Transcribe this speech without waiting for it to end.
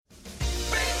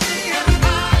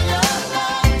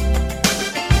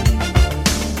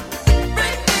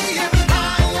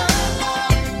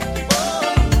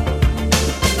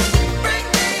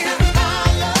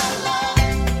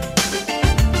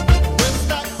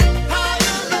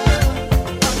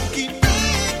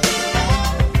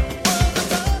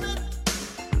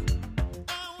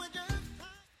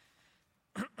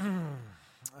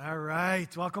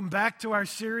right. Welcome back to our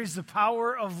series, The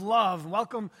Power of Love.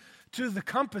 Welcome to the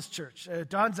Compass Church. It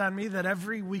dawns on me that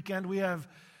every weekend we have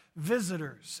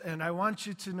visitors, and I want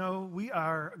you to know we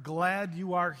are glad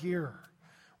you are here.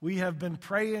 We have been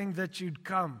praying that you'd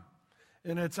come,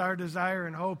 and it's our desire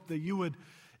and hope that you would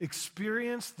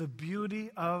experience the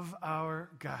beauty of our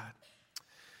God.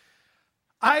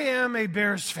 I am a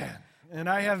Bears fan, and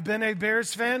I have been a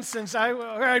Bears fan since all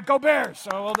right, go Bears,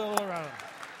 so we'll do a little round.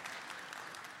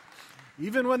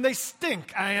 Even when they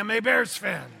stink, I am a Bears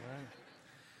fan. Right?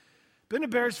 Been a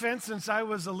Bears fan since I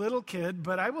was a little kid,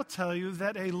 but I will tell you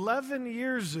that 11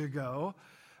 years ago,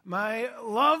 my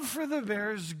love for the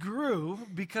Bears grew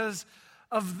because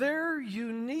of their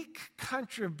unique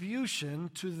contribution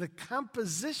to the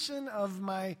composition of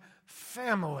my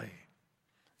family.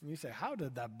 And you say, how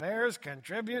did the Bears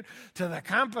contribute to the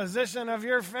composition of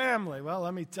your family? Well,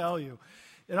 let me tell you.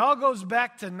 It all goes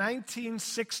back to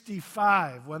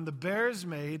 1965 when the Bears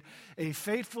made a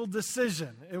fateful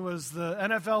decision. It was the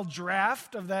NFL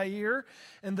draft of that year,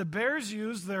 and the Bears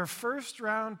used their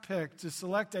first-round pick to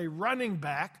select a running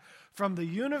back from the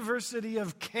University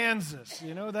of Kansas.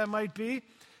 You know who that might be?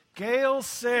 Gale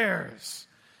Sayers.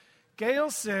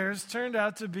 Gale Sayers turned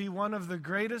out to be one of the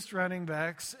greatest running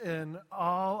backs in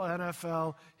all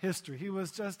NFL history. He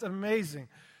was just amazing.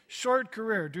 Short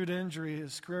career due to injury.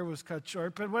 His career was cut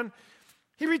short. But when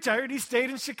he retired, he stayed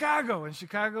in Chicago. And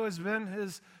Chicago has been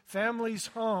his family's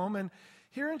home. And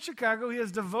here in Chicago, he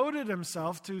has devoted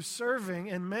himself to serving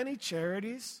in many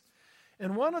charities.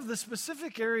 And one of the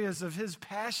specific areas of his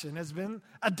passion has been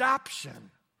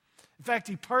adoption. In fact,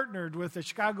 he partnered with a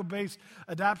Chicago-based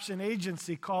adoption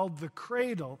agency called The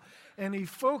Cradle. And he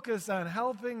focused on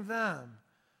helping them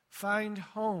find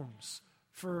homes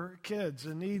for kids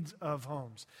in need of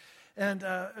homes. And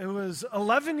it was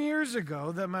 11 years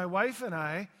ago that my wife and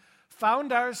I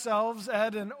found ourselves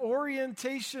at an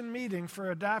orientation meeting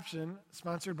for adoption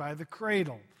sponsored by The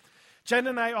Cradle. Jen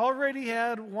and I already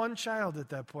had one child at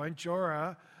that point.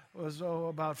 Jorah was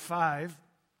about 5.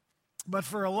 But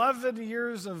for 11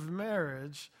 years of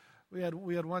marriage, we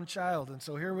had one child. And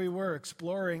so here we were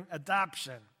exploring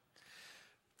adoption.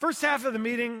 First half of the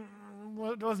meeting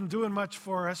wasn't doing much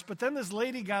for us, but then this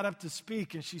lady got up to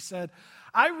speak, and she said,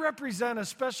 I represent a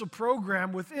special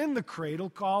program within the Cradle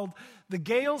called the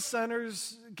Gale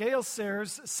Sayers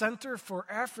Center for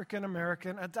African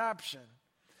American Adoption.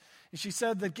 And she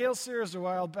said that Gale Sayers a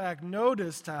while back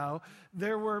noticed how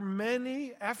there were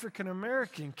many African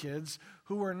American kids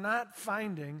who were not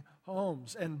finding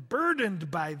homes, and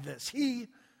burdened by this, he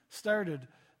started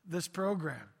this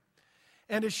program.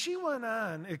 And as she went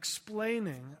on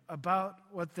explaining about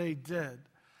what they did,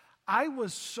 I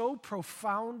was so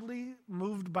profoundly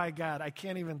moved by God, I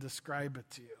can't even describe it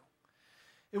to you.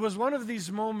 It was one of these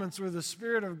moments where the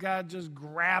Spirit of God just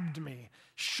grabbed me,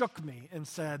 shook me, and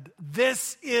said,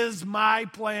 this is my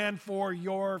plan for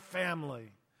your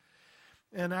family.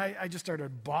 And I just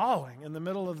started bawling in the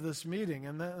middle of this meeting.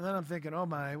 And then I'm thinking, oh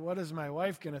my, what is my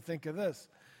wife going to think of this?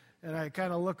 And I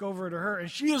kind of look over to her,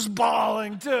 and she is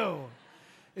bawling too,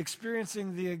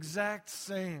 experiencing the exact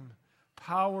same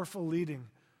powerful leading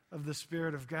of the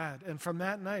Spirit of God. And from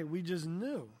that night, we just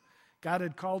knew God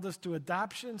had called us to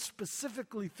adoption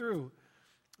specifically through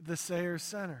the Sayers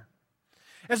Center.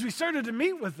 As we started to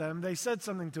meet with them, they said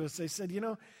something to us. They said, you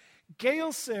know,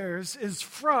 Gale Sayers is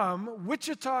from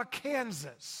Wichita,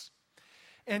 Kansas.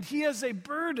 And he has a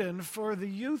burden for the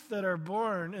youth that are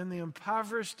born in the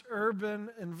impoverished urban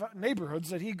neighborhoods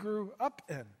that he grew up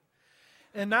in.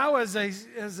 And now as a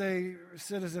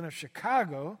citizen of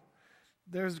Chicago,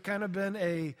 there's kind of been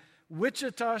a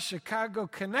Wichita-Chicago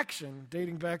connection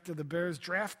dating back to the Bears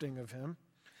drafting of him.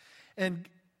 And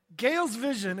Gale's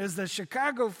vision is that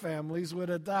Chicago families would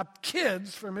adopt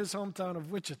kids from his hometown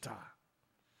of Wichita.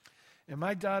 And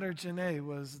my daughter, Janae,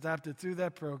 was adopted through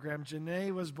that program.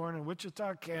 Janae was born in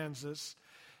Wichita, Kansas.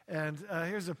 And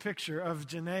here's a picture of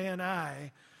Janae and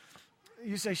I.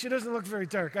 You say, she doesn't look very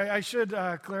dark. I should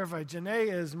clarify.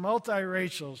 Janae is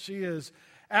multiracial. She is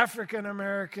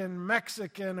African-American,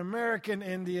 Mexican, American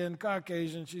Indian,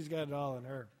 Caucasian. She's got it all in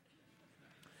her.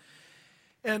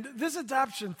 And this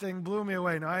adoption thing blew me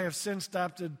away. Now, I have since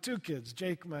adopted 2 kids.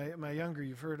 Jake, my younger,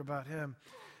 you've heard about him.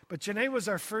 But Janae was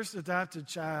our first adopted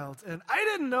child. And I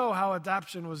didn't know how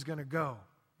adoption was going to go.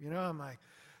 You know, I'm like,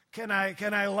 can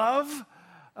I love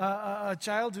a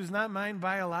child who's not mine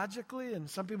biologically? And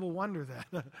some people wonder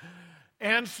that.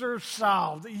 Answer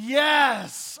solved.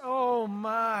 Yes! Oh,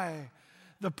 my.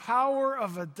 The power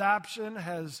of adoption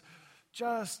has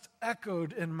just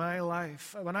echoed in my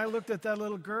life. When I looked at that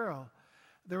little girl,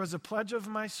 there was a pledge of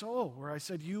my soul where I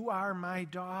said, you are my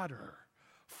daughter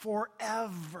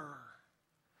forever.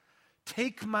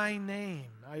 take my name.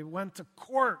 I went to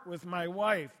court with my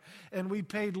wife, and we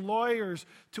paid lawyers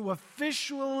to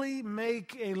officially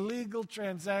make a legal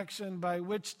transaction by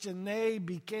which Janae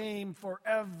became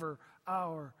forever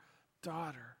our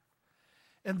daughter.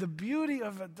 And the beauty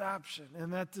of adoption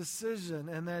and that decision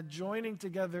and that joining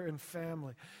together in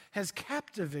family has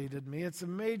captivated me. It's a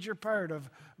major part of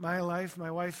my life, my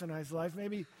wife and I's life,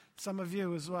 maybe some of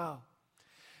you as well.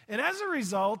 And as a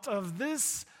result of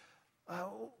this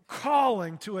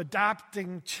calling to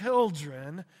adopting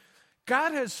children,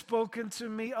 God has spoken to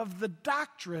me of the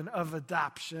doctrine of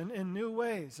adoption in new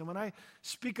ways. And when I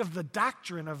speak of the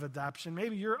doctrine of adoption,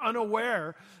 maybe you're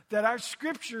unaware that our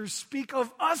scriptures speak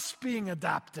of us being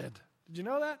adopted. Did you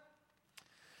know that?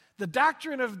 The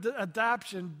doctrine of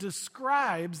adoption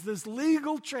describes this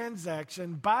legal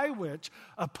transaction by which,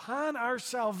 upon our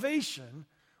salvation,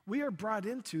 we are brought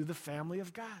into the family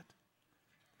of God.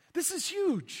 This is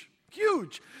huge.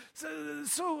 Huge.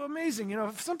 So amazing. You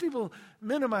know, some people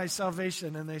minimize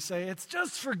salvation and they say, it's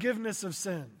just forgiveness of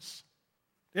sins.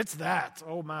 It's that.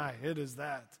 Oh my, it is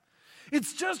that.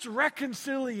 It's just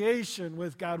reconciliation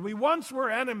with God. We once were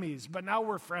enemies, but now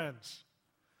we're friends.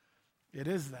 It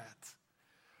is that.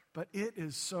 But it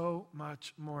is so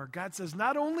much more. God says,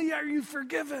 not only are you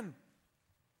forgiven,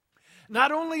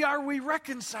 not only are we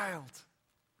reconciled,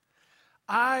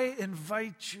 I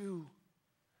invite you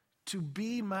to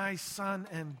be my son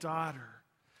and daughter,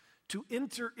 to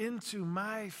enter into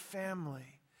my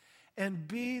family and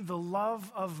be the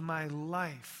love of my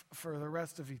life for the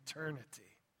rest of eternity.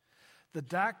 The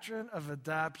doctrine of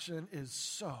adoption is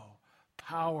so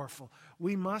powerful.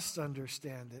 We must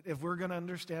understand it if we're going to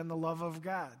understand the love of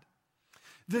God.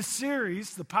 This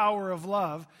series, The Power of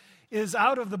Love, is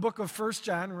out of the book of 1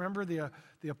 John. Remember, the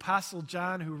Apostle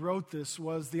John who wrote this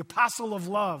was the Apostle of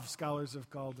Love, scholars have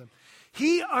called him.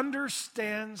 He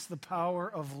understands the power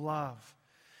of love.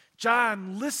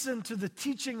 John listened to the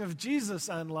teaching of Jesus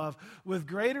on love with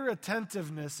greater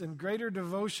attentiveness and greater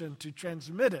devotion to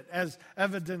transmit it, as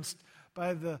evidenced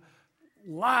by the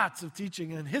lots of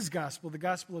teaching in his gospel, the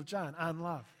Gospel of John, on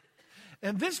love.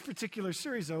 And this particular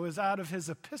series, though, is out of his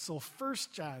epistle, 1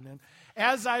 John. And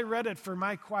as I read it for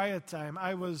my quiet time,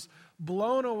 I was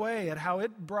blown away at how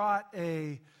it brought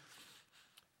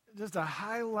just a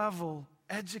high-level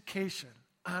education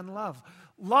on love.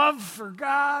 Love for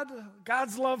God,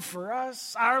 God's love for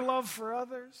us, our love for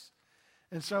others.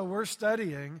 And so we're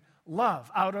studying love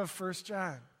out of 1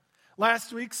 John.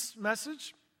 Last week's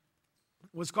message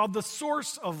was called The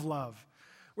Source of Love,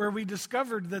 where we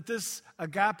discovered that this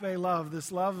agape love,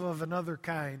 this love of another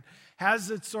kind,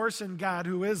 has its source in God,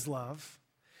 who is love.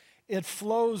 It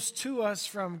flows to us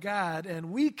from God,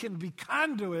 and we can be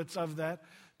conduits of that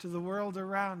to the world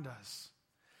around us.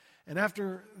 And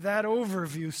after that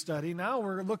overview study, now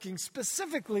we're looking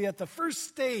specifically at the first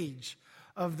stage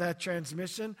of that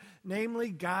transmission, namely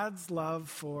God's love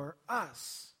for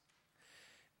us.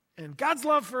 And God's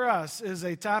love for us is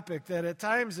a topic that at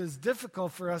times is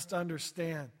difficult for us to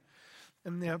understand.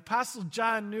 And the Apostle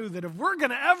John knew that if we're going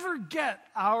to ever get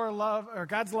our love, or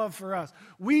God's love for us,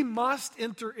 we must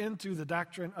enter into the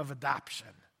doctrine of adoption,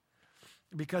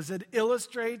 because it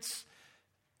illustrates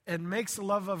and makes the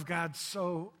love of God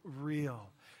so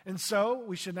real. And so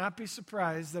we should not be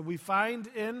surprised that we find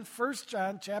in 1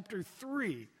 John chapter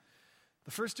 3,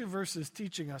 the first two verses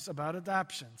teaching us about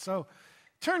adoption. So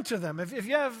turn to them. If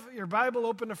you have your Bible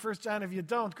open to 1 John, if you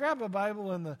don't, grab a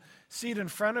Bible in the seat in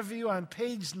front of you on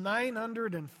page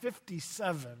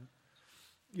 957.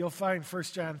 You'll find 1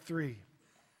 John 3.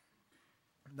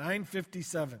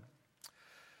 957.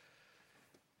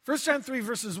 1 John 3,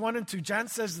 verses 1 and 2, John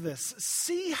says this: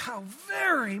 see how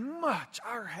very much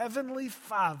our Heavenly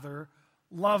Father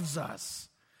loves us,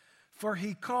 for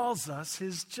He calls us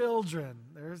His children.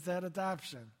 There's that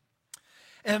adoption.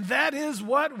 And that is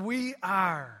what we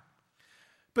are.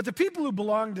 But the people who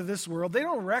belong to this world, they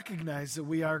don't recognize that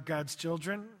we are God's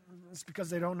children. It's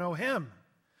because they don't know Him.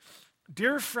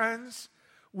 Dear friends,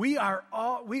 we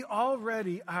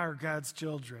already are God's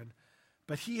children,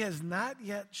 but He has not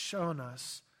yet shown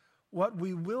us what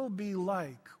we will be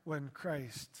like when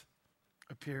Christ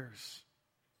appears.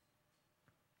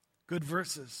 Good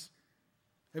verses.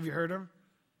 Have you heard them?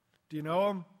 Do you know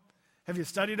them? Have you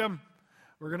studied them?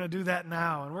 We're going to do that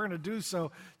now, and we're going to do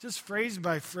so just phrase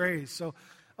by phrase. So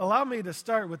allow me to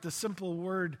start with the simple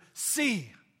word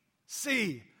see.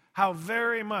 See how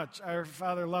very much our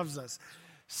Father loves us.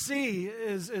 See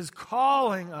is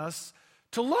calling us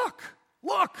to look.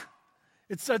 Look.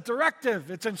 It's a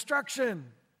directive. It's instruction.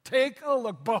 Take a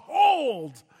look.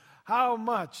 Behold how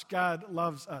much God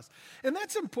loves us. And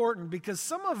that's important because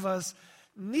some of us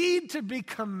need to be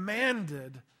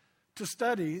commanded to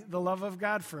study the love of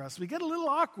God for us. We get a little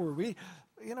awkward.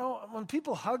 When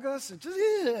people hug us,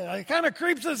 it kind of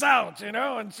creeps us out,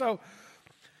 And so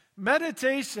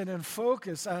meditation and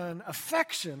focus on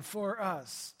affection for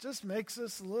us just makes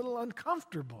us a little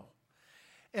uncomfortable.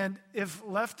 And if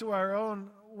left to our own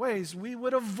ways, we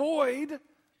would avoid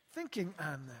thinking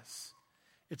on this.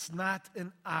 It's not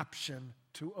an option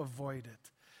to avoid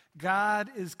it. God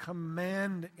is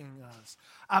commanding us.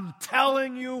 I'm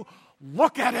telling you,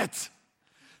 look at it.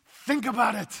 Think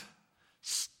about it.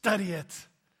 Study it.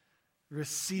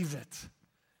 Receive it.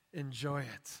 Enjoy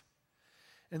it.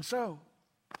 And so,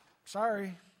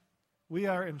 sorry, we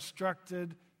are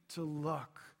instructed to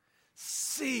look.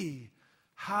 See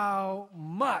how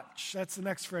much. That's the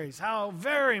next phrase. How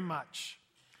very much.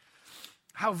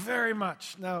 How very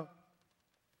much. Now,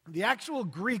 the actual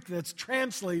Greek that's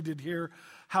translated here,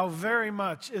 how very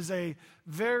much, is a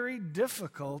very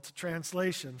difficult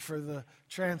translation for the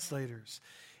translators.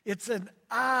 It's an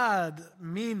odd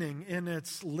meaning in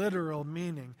its literal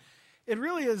meaning. It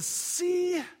really is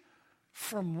see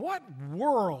from what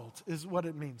world is what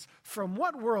it means. From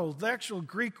what world? The actual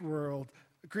Greek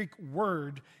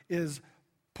word is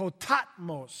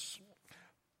potatmos.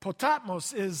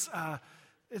 Potatmos is,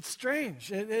 it's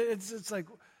strange. It's like,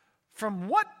 from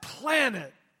what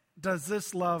planet does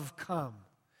this love come?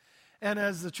 And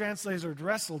as the translators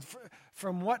wrestled,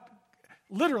 from what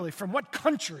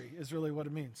country is really what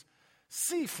it means.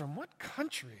 See, from what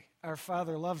country our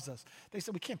Father loves us. They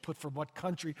said, we can't put from what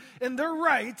country. And they're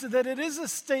right that it is a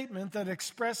statement that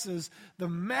expresses the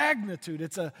magnitude.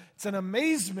 It's an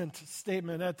amazement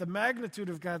statement at the magnitude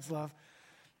of God's love.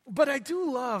 But I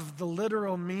do love the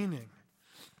literal meaning,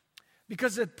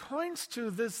 because it points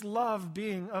to this love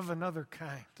being of another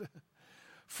kind.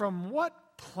 From what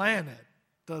planet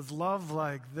does love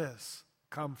like this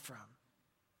come from?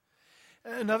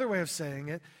 Another way of saying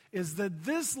it is that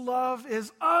this love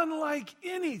is unlike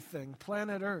anything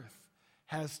planet Earth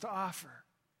has to offer.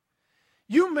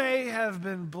 You may have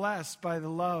been blessed by the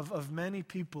love of many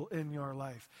people in your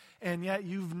life, and yet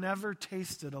you've never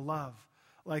tasted a love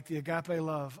like the agape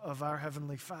love of our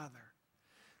Heavenly Father.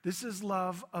 This is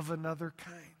love of another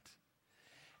kind.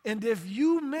 And if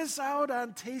you miss out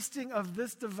on tasting of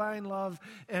this divine love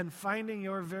and finding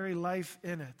your very life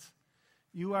in it,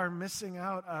 you are missing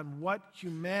out on what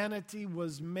humanity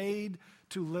was made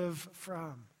to live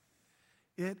from.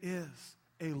 It is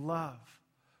a love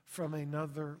from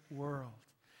another world.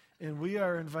 And we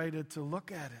are invited to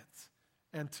look at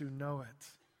it and to know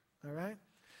it. All right?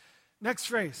 Next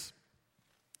phrase.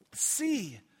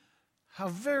 See how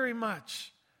very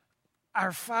much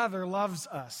our Father loves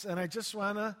us. And I just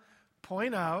want to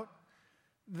point out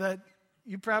that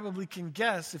you probably can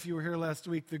guess, if you were here last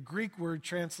week, the Greek word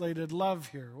translated love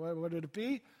here. What would it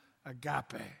be?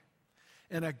 Agape.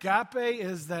 And agape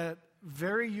is that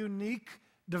very unique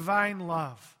divine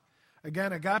love.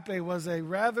 Again, agape was a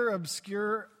rather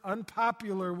obscure,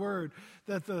 unpopular word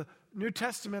that the New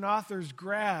Testament authors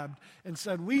grabbed and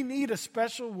said, we need a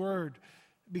special word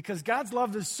because God's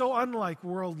love is so unlike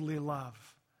worldly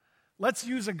love. Let's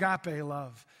use agape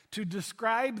love to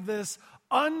describe this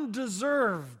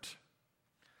undeserved,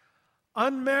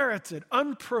 unmerited,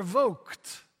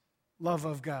 unprovoked love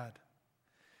of God.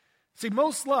 See,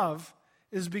 most love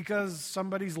is because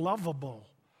somebody's lovable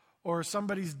or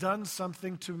somebody's done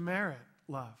something to merit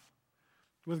love.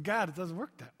 With God, it doesn't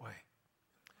work that way.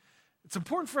 It's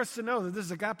important for us to know that this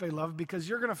is agape love because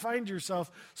you're going to find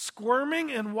yourself squirming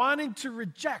and wanting to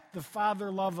reject the Father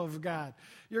love of God.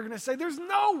 You're going to say, there's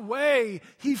no way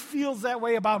he feels that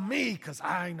way about me because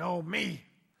I know me.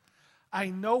 I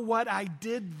know what I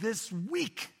did this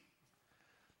week.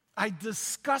 I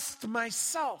discussed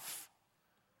myself.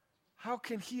 How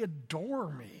can he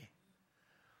adore me?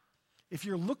 If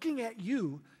you're looking at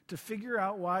you to figure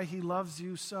out why he loves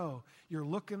you so, you're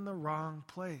looking the wrong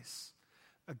place.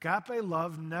 Agape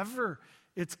love never,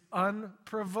 it's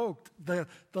unprovoked. The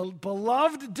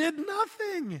beloved did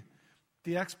nothing.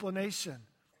 The explanation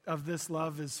of this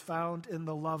love is found in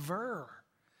the lover,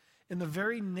 in the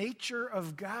very nature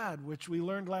of God, which we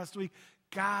learned last week.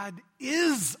 God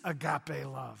is agape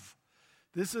love.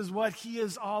 This is what he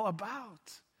is all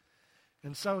about.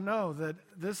 And so know that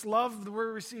this love that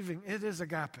we're receiving, it is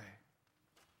agape.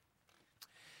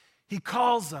 He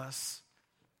calls us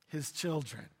his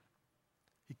children.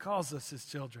 He calls us his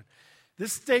children.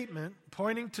 This statement,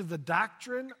 pointing to the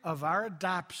doctrine of our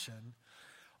adoption,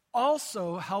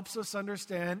 also helps us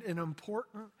understand an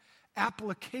important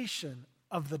application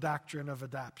of the doctrine of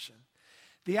adoption.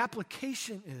 The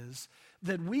application is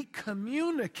that we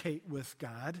communicate with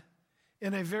God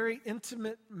in a very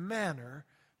intimate manner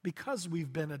because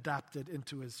we've been adopted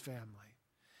into his family.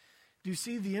 Do you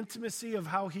see the intimacy of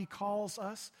how he calls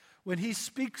us? When he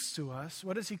speaks to us,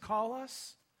 what does he call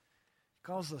us? He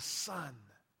calls us son.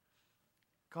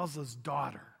 He calls us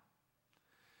daughter.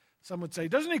 Some would say,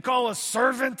 doesn't he call us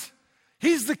servant?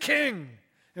 He's the king,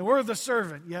 and we're the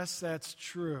servant. Yes, that's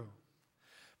true.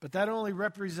 But that only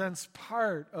represents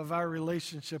part of our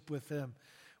relationship with him.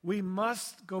 We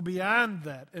must go beyond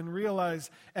that and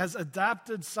realize, as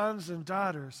adopted sons and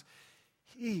daughters,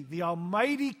 he, the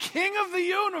almighty king of the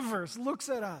universe, looks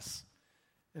at us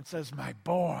and says, my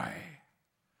boy,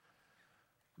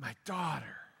 my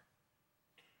daughter.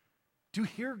 Do you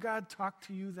hear God talk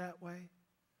to you that way?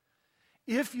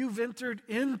 If you've entered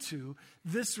into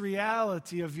this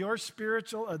reality of your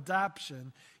spiritual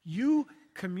adoption, you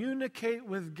communicate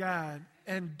with God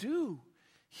and do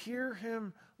hear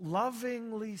him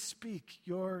lovingly speak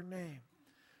your name.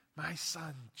 My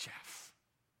son, Jeff,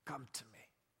 come to me.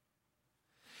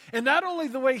 And not only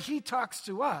the way he talks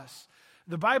to us,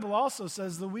 the Bible also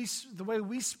says the way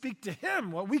we speak to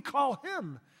him, what we call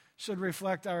him, should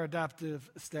reflect our adoptive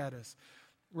status.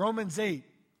 Romans 8,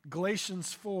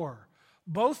 Galatians 4,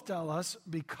 both tell us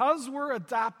because we're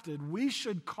adopted, we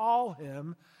should call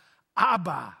him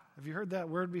Abba. Have you heard that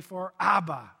word before?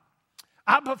 Abba.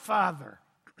 Abba, Father.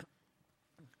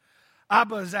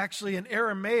 Abba is actually an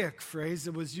Aramaic phrase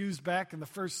that was used back in the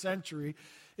first century.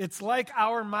 It's like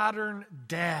our modern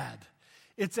dad.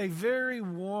 It's a very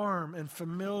warm and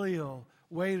familial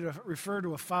way to refer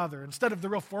to a father. Instead of the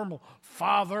real formal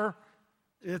father,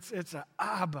 it's a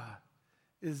Abba,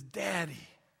 is daddy.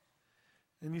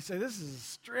 And you say, this is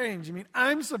strange. You mean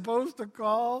I'm supposed to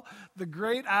call the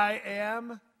great I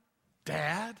am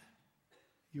Dad?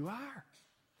 You are.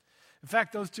 In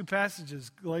fact, those two passages,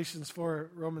 Galatians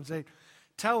 4, Romans 8,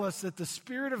 tell us that the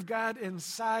Spirit of God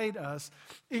inside us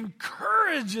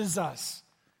encourages us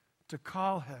to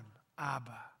call him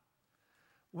Abba.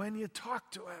 When you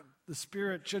talk to him, the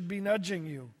Spirit should be nudging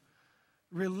you.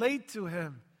 Relate to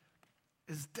him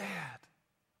as Dad.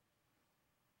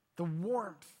 The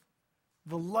warmth,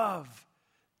 the love,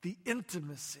 the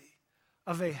intimacy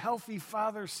of a healthy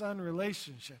father-son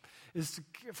relationship,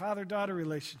 father-daughter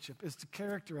relationship, is to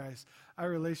characterize our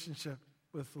relationship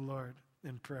with the Lord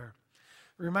in prayer.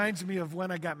 It reminds me of when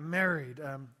I got married.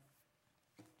 I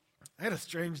had a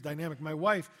strange dynamic. My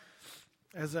wife,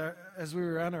 as we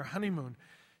were on our honeymoon,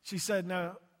 she said,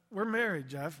 now, we're married,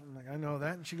 Jeff. I'm like, I know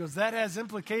that. And she goes, that has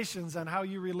implications on how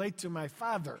you relate to my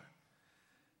father.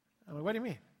 I'm like, what do you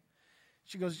mean?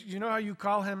 She goes, you know how you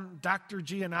call him Dr.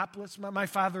 Giannopoulos? My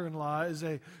father-in-law is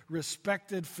a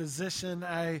respected physician.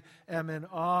 I am in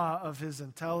awe of his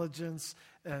intelligence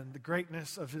and the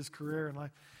greatness of his career in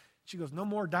life. She goes, no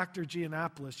more Dr.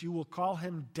 Giannopoulos. You will call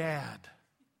him Dad.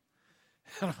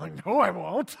 And I'm like, no, I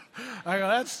won't. I go,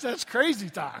 that's crazy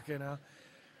talk, you know.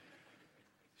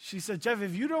 She said, Jeff,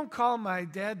 if you don't call my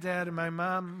dad, Dad, and my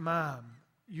mom, Mom,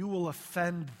 you will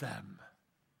offend them.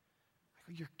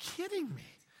 I go, you're kidding me.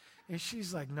 And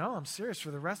she's like, no, I'm serious, for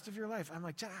the rest of your life. I'm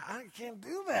like, I can't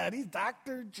do that. He's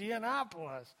Dr.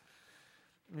 Giannopoulos.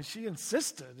 And she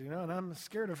insisted, you know, and I'm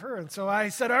scared of her. And so I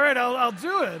said, all right, I'll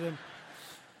do it. And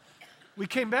we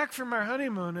came back from our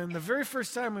honeymoon, and the very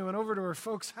first time we went over to her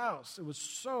folks' house, it was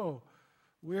so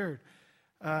weird.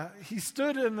 He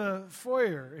stood in the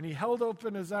foyer, and he held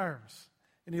open his arms,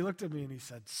 and he looked at me, and he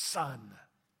said, son.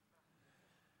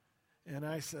 And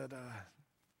I said,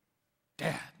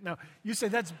 Dad. Now, you say,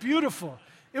 that's beautiful.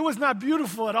 It was not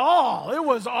beautiful at all. It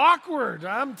was awkward.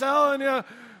 I'm telling you,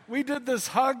 we did this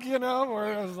hug, you know,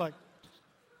 where I was like,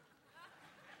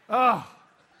 oh.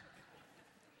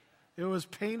 It was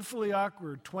painfully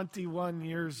awkward 21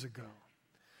 years ago.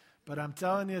 But I'm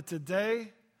telling you,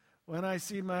 today, when I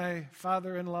see my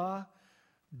father-in-law,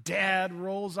 Dad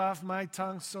rolls off my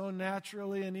tongue so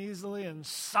naturally and easily, and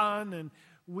son, and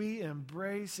we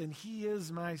embrace, and he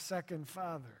is my second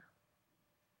father.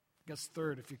 I guess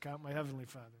third if you count my heavenly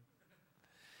Father.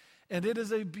 And it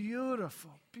is a beautiful,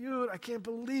 I can't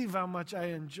believe how much I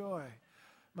enjoy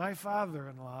my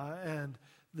father-in-law and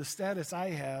the status I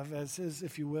have as his,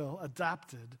 if you will,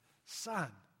 adopted son.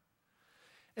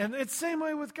 And it's the same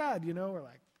way with God, you know, we're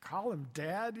like, call him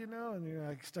Dad, you know, and you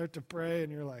like start to pray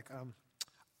and you're like,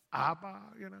 Abba,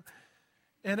 you know.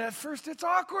 And at first it's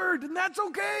awkward, and that's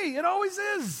okay. It always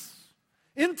is.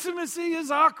 Intimacy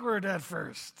is awkward at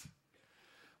first.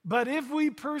 But if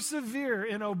we persevere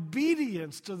in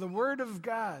obedience to the Word of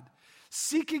God,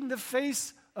 seeking the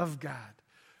face of God,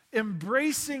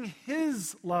 embracing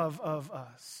His love of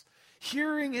us,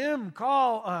 hearing Him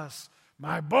call us,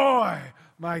 my boy,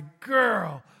 my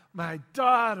girl, my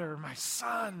daughter, my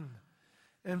son,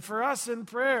 And for us in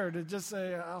prayer to just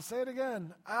say, I'll say it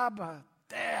again, Abba,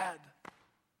 Dad.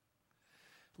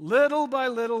 Little by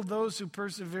little, those who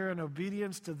persevere in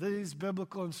obedience to these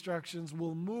biblical instructions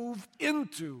will move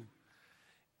into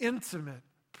intimate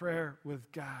prayer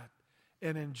with God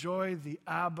and enjoy the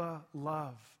Abba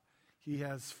love He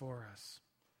has for us.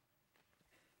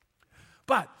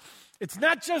 But it's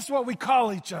not just what we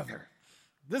call each other.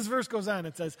 This verse goes on,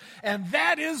 it says, and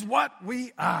that is what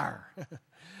we are.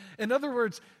 In other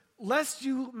words, lest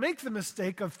you make the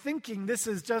mistake of thinking this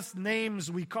is just names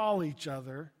we call each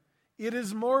other, it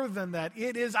is more than that.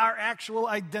 It is our actual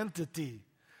identity.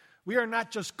 We are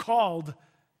not just called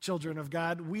children of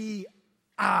God, we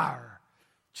are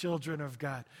children of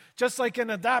God. Just like in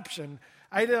adoption,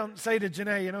 I don't say to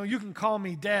Janae, you can call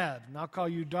me dad, and I'll call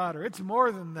you daughter. It's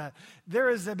more than that. There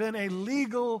has been a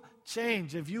legal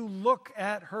change. If you look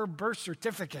at her birth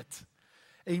certificate,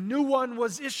 a new one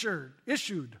was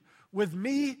issued with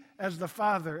me as the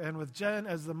father and with Jen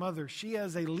as the mother. She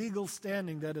has a legal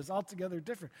standing that is altogether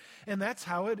different. And that's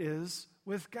how it is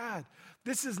with God.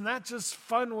 This is not just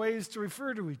fun ways to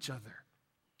refer to each other.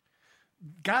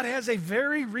 God has a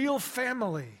very real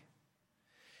family.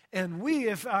 And we,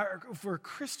 if we're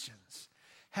Christians,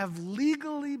 have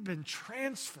legally been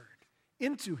transferred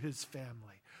into His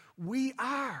family. We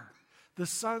are the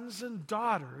sons and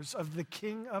daughters of the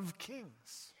King of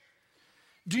Kings.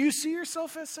 Do you see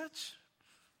yourself as such?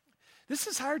 This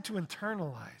is hard to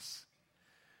internalize.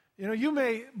 You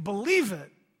may believe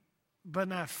it, but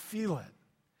not feel it.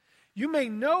 You may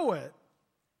know it,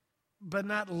 but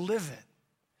not live it.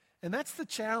 And that's the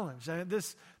challenge.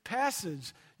 This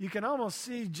passage, you can almost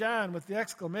see John with the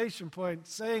exclamation point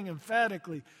saying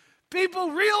emphatically, people,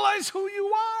 realize who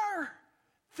you are.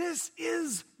 This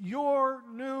is your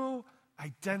new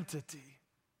identity.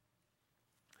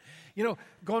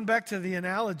 Going back to the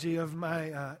analogy of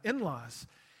my in-laws,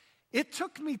 it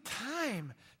took me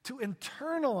time to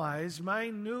internalize my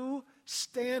new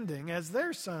standing as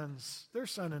their son.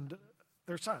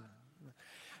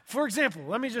 For example,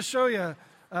 let me just show you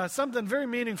something very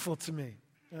meaningful to me,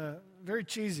 very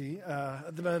cheesy,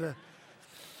 but it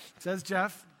says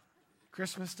Jeff,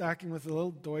 Christmas stocking with a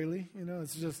little doily.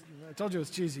 It's just, I told you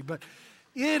it's cheesy, but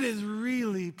it is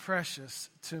really precious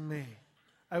to me.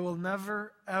 I will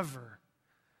never, ever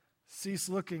cease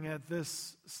looking at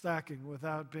this stocking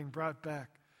without being brought back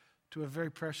to a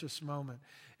very precious moment.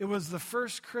 It was the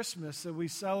first Christmas that we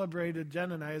celebrated,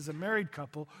 Jen and I, as a married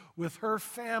couple, with her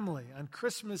family on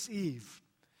Christmas Eve.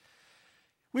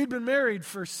 We'd been married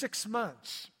for 6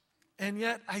 months, and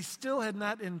yet I still had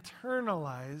not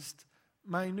internalized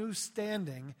my new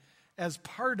standing as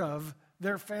part of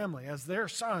their family, as their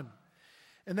son.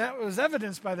 And that was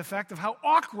evidenced by the fact of how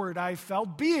awkward I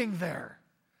felt being there.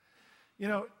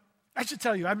 I should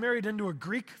tell you, I'm married into a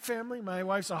Greek family. My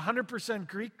wife's 100%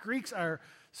 Greek. Greeks are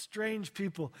strange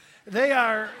people. They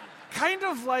are kind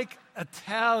of like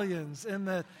Italians in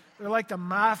that they're like the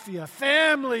mafia.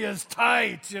 Family is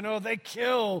tight, they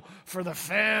kill for the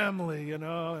family,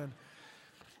 And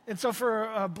so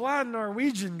for a blonde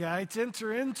Norwegian guy to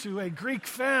enter into a Greek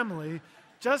family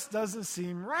just doesn't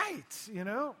seem right,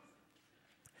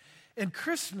 And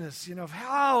Christmas,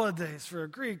 holidays for a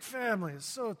Greek family is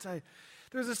so tight.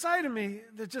 There's a side of me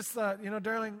that just thought,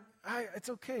 darling, it's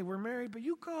okay, we're married, but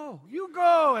you go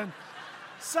and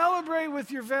celebrate with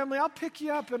your family. I'll pick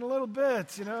you up in a little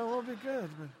bit, we'll be good.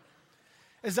 But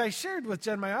as I shared with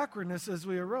Jen my awkwardness as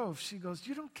we arose, she goes,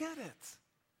 you don't get it.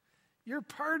 You're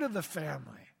part of the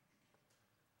family.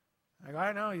 I go,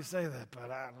 I know you say that,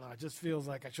 but I don't know, it just feels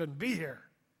like I shouldn't be here.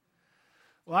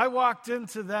 Well, I walked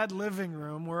into that living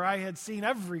room where I had seen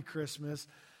every Christmas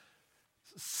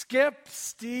Skip,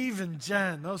 Steve, and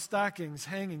Jen, those stockings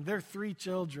hanging, their 3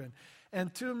 children.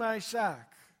 And to my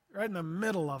shock, right in the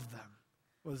middle of them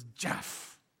was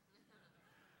Jeff.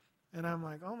 And I'm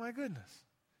like, oh my goodness,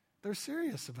 they're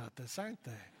serious about this, aren't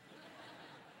they?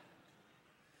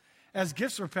 As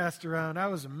gifts were passed around, I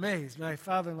was amazed. My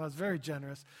father-in-law is very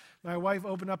generous. My wife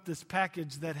opened up this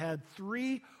package that had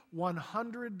 3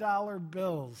 $100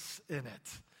 bills in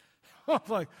it. I'm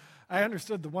like, I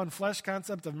understood the one flesh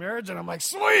concept of marriage, and I'm like,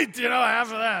 sweet,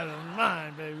 half of that is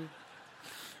mine, baby.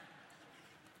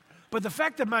 But the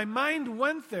fact that my mind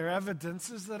went there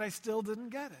evidences that I still didn't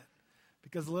get it.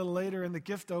 Because a little later in the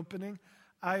gift opening,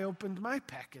 I opened my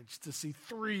package to see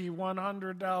 3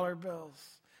 $100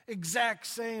 bills. Exact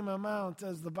same amount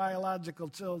as the biological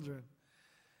children.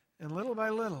 And little by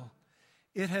little,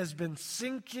 it has been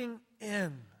sinking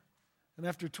in. And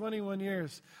after 21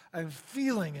 years, I'm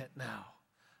feeling it now.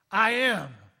 I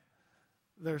am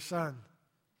their son.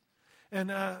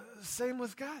 And same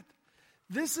with God.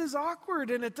 this is awkward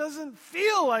and it doesn't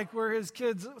feel like we're his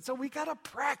kids. So we got to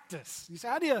practice. You say,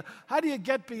 how do you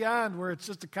get beyond where it's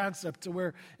just a concept to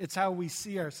where it's how we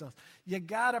see ourselves? You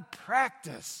got to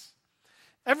practice.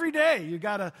 Every day you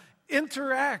got to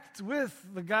interact with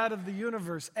the God of the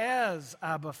universe as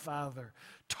Abba Father.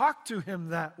 Talk to him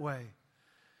that way.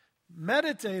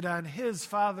 Meditate on his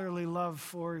fatherly love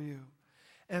for you.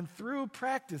 And through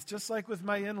practice, just like with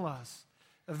my in-laws,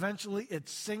 eventually it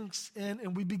sinks in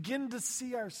and we begin to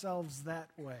see ourselves that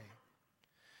way.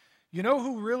 You know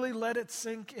who really let it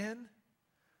sink in?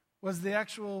 Was the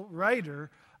actual writer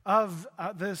of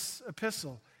this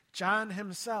epistle, John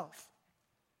himself.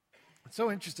 It's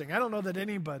so interesting. I don't know that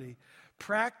anybody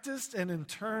practiced and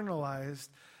internalized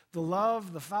the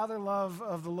love, the father love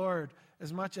of the Lord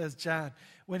as much as John.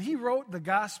 When he wrote the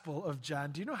Gospel of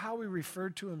John, do you know how he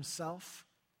referred to himself?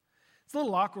 It's a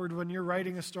little awkward when you're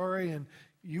writing a story and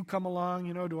you come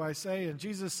along, do I say, and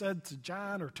Jesus said to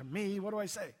John or to me, what do I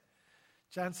say?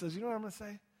 John says, you know what I'm going to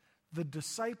say? The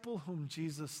disciple whom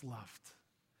Jesus loved.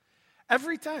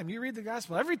 Every time you read the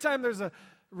Gospel, every time there's a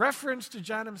reference to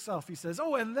John himself, he says,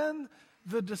 and then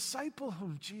the disciple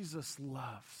whom Jesus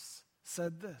loves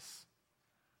said this.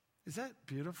 Is that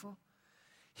beautiful?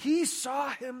 He saw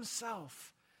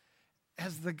himself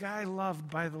as the guy loved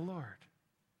by the Lord.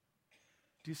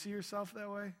 Do you see yourself that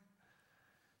way?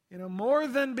 More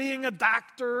than being a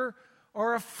doctor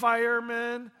or a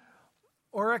fireman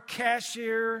or a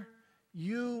cashier,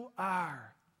 you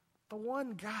are the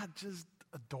one God just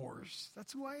adores.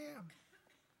 That's who I am.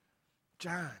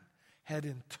 John had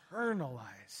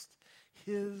internalized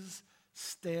his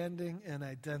standing and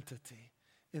identity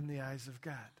in the eyes of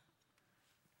God.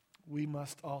 We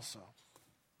must also.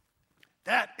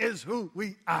 That is who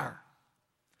we are.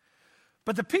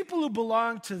 But the people who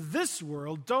belong to this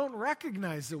world don't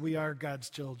recognize that we are God's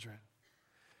children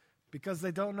because they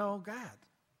don't know God.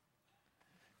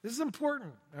 This is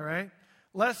important, all right?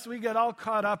 Lest we get all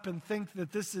caught up and think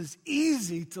that this is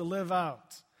easy to live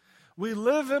out. We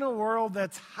live in a world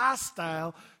that's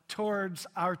hostile towards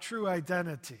our true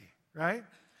identity, right?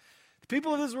 The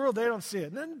people of this world, they don't see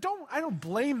it. And I don't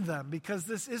blame them because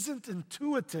this isn't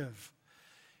intuitive.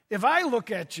 If I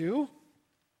look at you,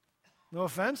 no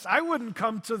offense, I wouldn't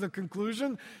come to the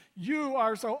conclusion, you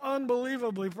are so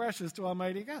unbelievably precious to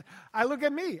Almighty God. I look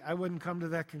at me, I wouldn't come to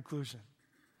that conclusion.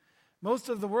 Most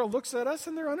of the world looks at us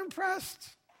and they're unimpressed.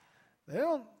 They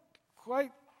don't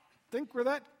quite think we're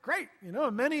that great.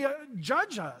 Many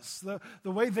judge us,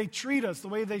 the way they treat us, the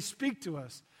way they speak to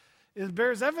us. It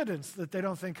bears evidence that they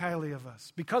don't think highly of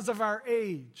us because of our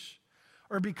age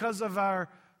or because of our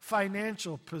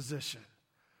financial position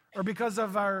or because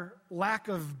of our lack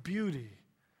of beauty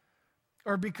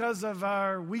or because of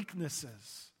our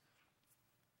weaknesses.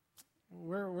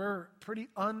 We're pretty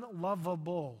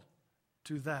unlovable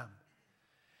to them.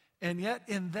 And yet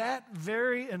in that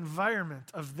very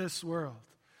environment of this world,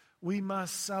 we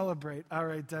must celebrate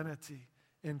our identity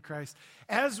in Christ.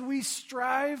 As we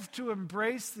strive to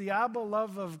embrace the Abba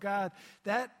love of God,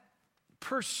 that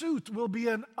pursuit will be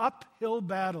an uphill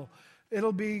battle.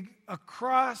 It'll be a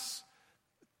cross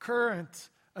current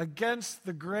against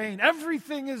the grain.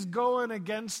 Everything is going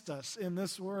against us in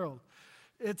this world.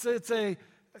 It's a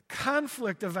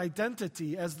conflict of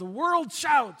identity as the world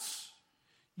shouts,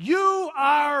 "You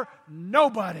are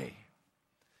nobody."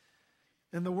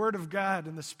 And the Word of God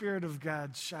and the Spirit of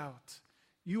God shout,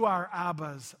 "You are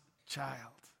Abba's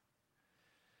child."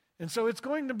 And so it's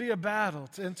going to be a battle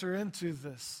to enter into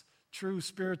this true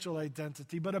spiritual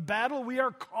identity, but a battle we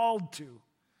are called to.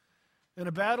 And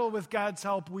a battle with God's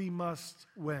help we must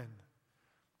win.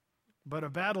 But a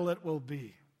battle it will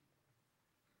be.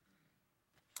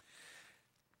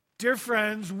 Dear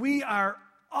friends, we are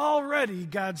already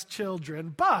God's children,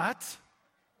 but,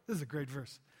 this is a great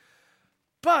verse,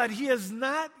 but He has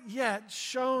not yet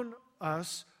shown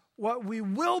us what we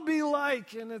will be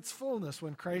like in its fullness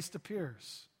when Christ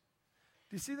appears.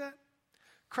 Do you see that?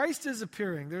 Christ is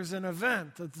appearing. There's an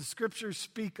event that the Scriptures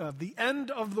speak of, the end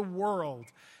of the world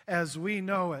as we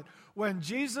know it, when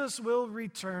Jesus will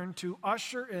return to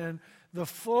usher in the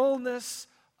fullness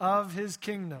of His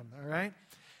kingdom, all right?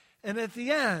 And at the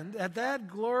end, at that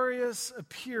glorious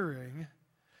appearing,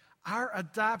 our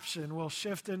adoption will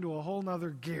shift into a whole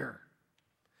nother gear.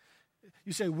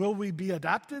 You say, will we be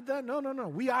adopted then? No.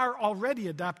 We are already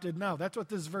adopted now. That's what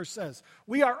this verse says.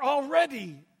 We are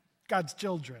already God's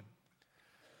children.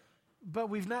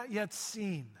 But we've not yet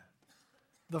seen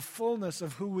the fullness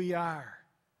of who we are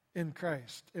in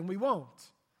Christ. And we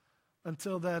won't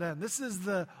until that end. This is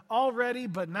the already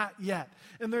but not yet.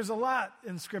 And there's a lot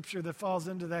in Scripture that falls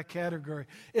into that category.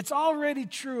 It's already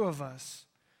true of us,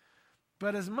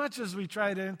 But as much as we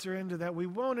try to enter into that, we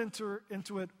won't enter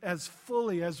into it as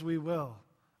fully as we will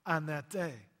on that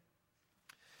day.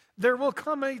 There will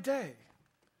come a day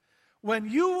when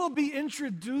you will be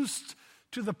introduced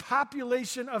to the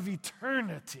population of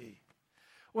eternity,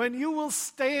 when you will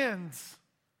stand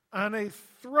on a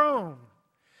throne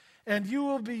and you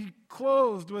will be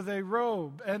clothed with a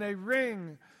robe and a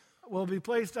ring will be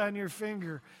placed on your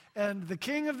finger, and the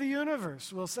King of the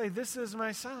universe will say, "This is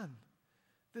my son.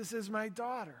 This is my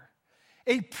daughter."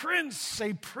 A prince,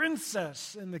 a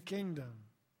princess in the kingdom.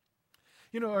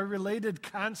 You know, a related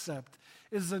concept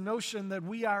is the notion that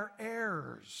we are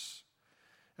heirs.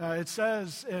 It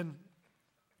says in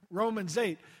Romans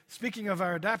 8, speaking of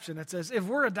our adoption, it says, if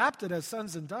we're adopted as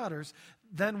sons and daughters,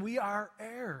 then we are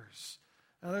heirs.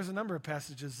 Now, there's a number of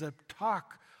passages that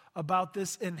talk about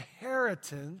this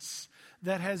inheritance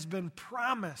that has been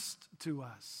promised to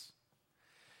us.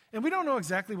 And we don't know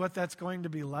exactly what that's going to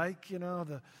be like. You know,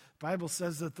 the Bible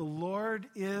says that the Lord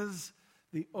is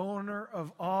the owner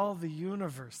of all the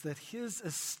universe, that his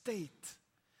estate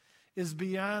is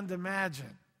beyond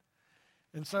imagine.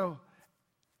 And so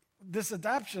this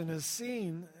adoption is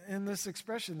seen in this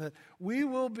expression that we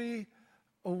will be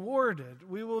awarded,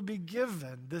 we will be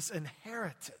given this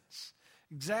inheritance.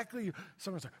 Exactly.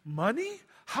 Someone's like, money?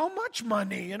 How much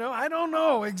money? You know, I don't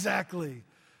know exactly.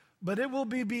 But it will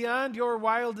be beyond your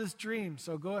wildest dreams.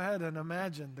 So go ahead and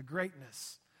imagine the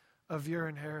greatness of your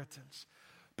inheritance.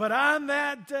 But on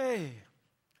that day,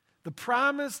 the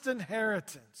promised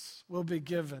inheritance will be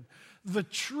given. The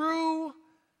true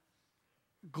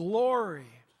glory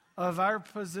of our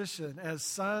position as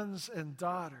sons and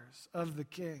daughters of the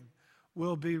King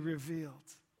will be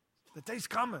revealed. The day's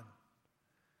coming.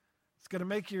 It's going to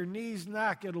make your knees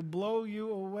knock. It'll blow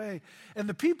you away. And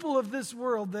the people of this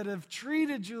world that have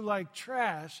treated you like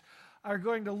trash are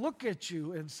going to look at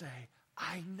you and say,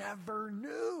 I never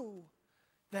knew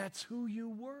that's who you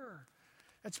were.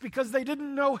 That's because they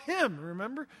didn't know him,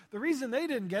 remember? The reason they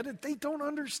didn't get it, they don't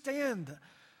understand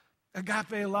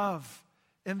agape love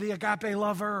and the agape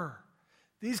lover.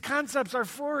 These concepts are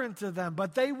foreign to them,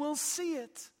 but they will see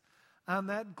it on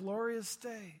that glorious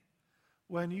day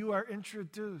when you are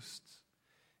introduced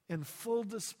in full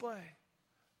display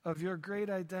of your great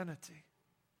identity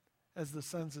as the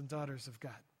sons and daughters of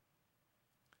God.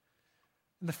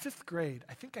 In the 5th grade,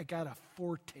 I think I got a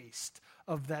foretaste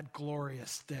of that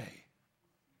glorious day.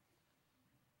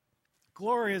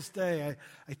 Glorious day.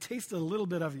 I tasted a little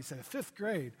bit of it. You say, 5th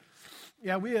grade.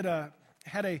 Yeah, we had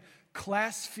a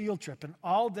class field trip, an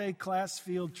all-day class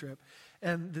field trip.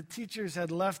 And the teachers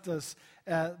had left us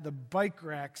at the bike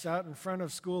racks out in front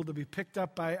of school to be picked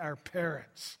up by our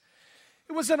parents.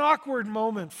 It was an awkward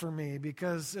moment for me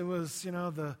because it was,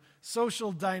 the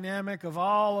social dynamic of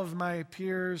all of my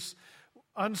peers,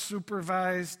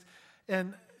 unsupervised.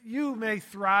 And you may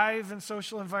thrive in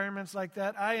social environments like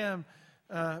that. I am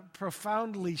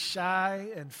profoundly shy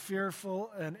and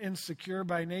fearful and insecure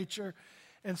by nature.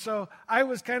 And so I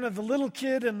was kind of the little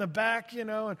kid in the back,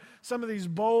 and some of these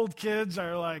bold kids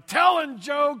are like telling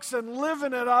jokes and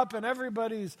living it up, and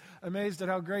everybody's amazed at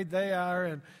how great they are.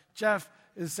 And Jeff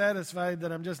is satisfied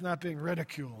that I'm just not being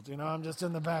ridiculed. I'm just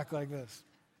in the back like this.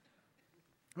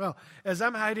 Well, as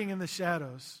I'm hiding in the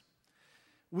shadows,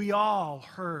 we all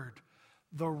heard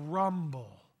the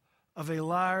rumble of a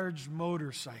large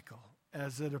motorcycle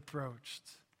as it approached.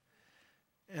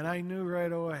 And I knew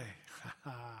right away,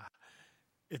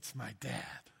 it's my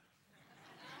dad.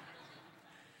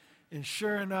 And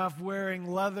sure enough,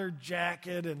 wearing leather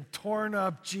jacket and torn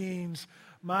up jeans,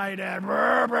 my dad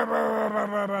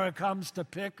comes to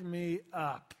pick me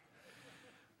up.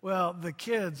 Well, the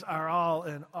kids are all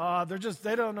in awe.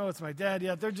 They don't know it's my dad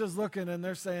yet. They're just looking and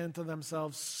they're saying to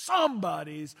themselves,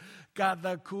 somebody's got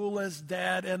the coolest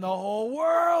dad in the whole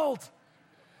world.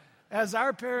 As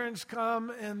our parents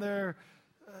come in their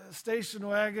station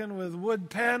wagon with wood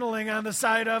paneling on the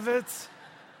side of it,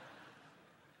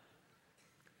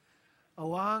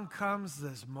 along comes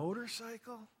this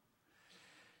motorcycle.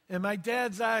 And my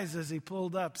dad's eyes, as he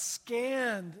pulled up,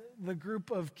 scanned the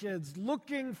group of kids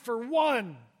looking for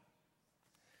one.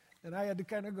 And I had to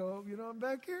kind of go, I'm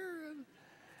back here.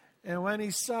 And when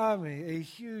he saw me, a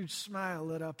huge smile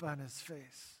lit up on his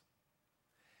face.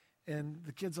 And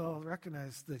the kids all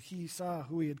recognized that he saw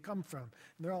who he had come from. And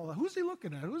they're all like, who's he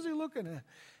looking at? Who's he looking at?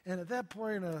 And at that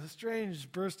point, a strange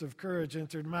burst of courage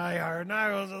entered my heart. And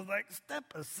I was just like,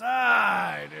 step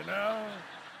aside,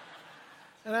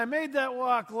 And I made that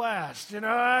walk last,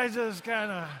 I just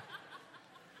kind of,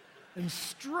 and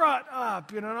strut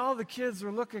up, and all the kids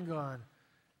were looking going,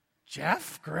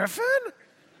 Jeff Griffin?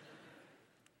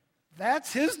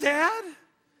 That's his dad?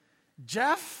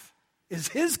 Jeff is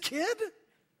his kid?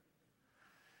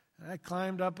 And I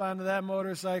climbed up onto that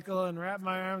motorcycle and wrapped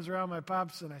my arms around my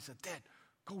pops, and I said, Dad,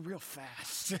 go real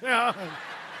fast.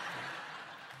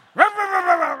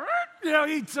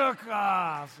 He took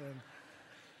off. And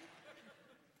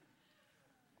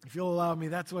if you'll allow me,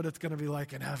 that's what it's going to be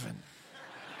like in heaven.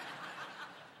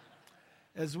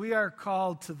 As we are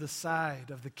called to the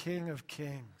side of the King of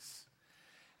Kings,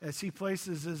 as he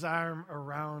places his arm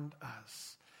around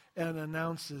us and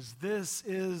announces, this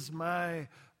is my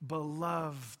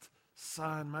beloved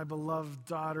son, my beloved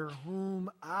daughter,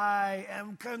 whom I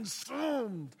am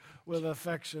consumed with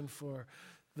affection for.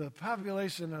 The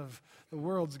population of the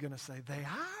world's going to say, they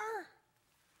are?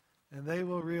 And they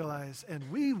will realize, and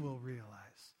we will realize,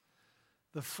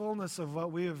 the fullness of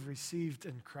what we have received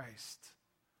in Christ.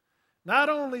 Not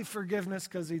only forgiveness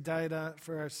because he died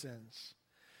for our sins,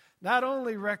 not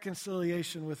only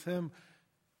reconciliation with him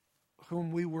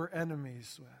whom we were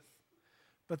enemies with,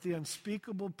 but the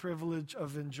unspeakable privilege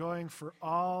of enjoying for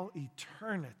all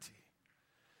eternity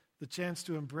the chance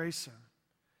to embrace him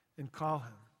and call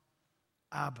him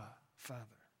Abba, Father.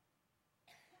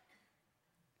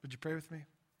 Would you pray with me?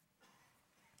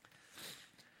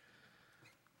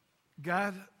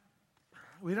 God,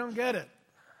 we don't get it.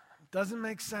 It doesn't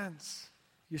make sense.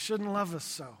 You shouldn't love us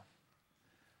so.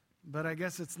 But I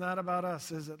guess it's not about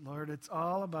us, is it, Lord? It's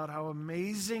all about how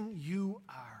amazing you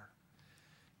are.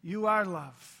 You are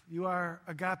love. You are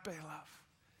agape love.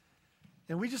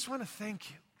 And we just want to thank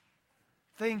you.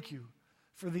 Thank you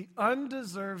for the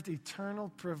undeserved eternal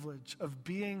privilege of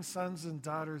being sons and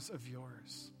daughters of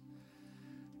yours.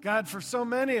 God, for so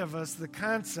many of us, the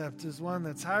concept is one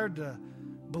that's hard to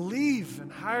believe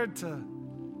and hard to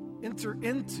enter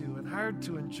into and hard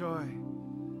to enjoy.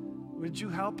 Would you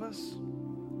help us?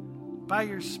 By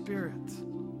your Spirit,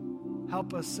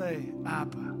 help us say,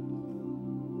 Abba.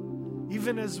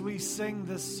 Even as we sing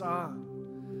this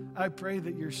song, I pray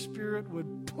that your Spirit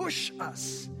would push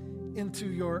us into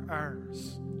your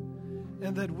arms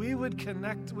and that we would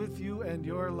connect with you and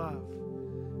your love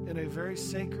in a very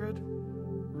sacred,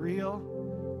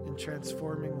 real, and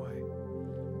transforming way.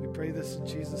 We pray this in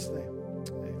Jesus' name.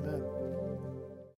 Amen.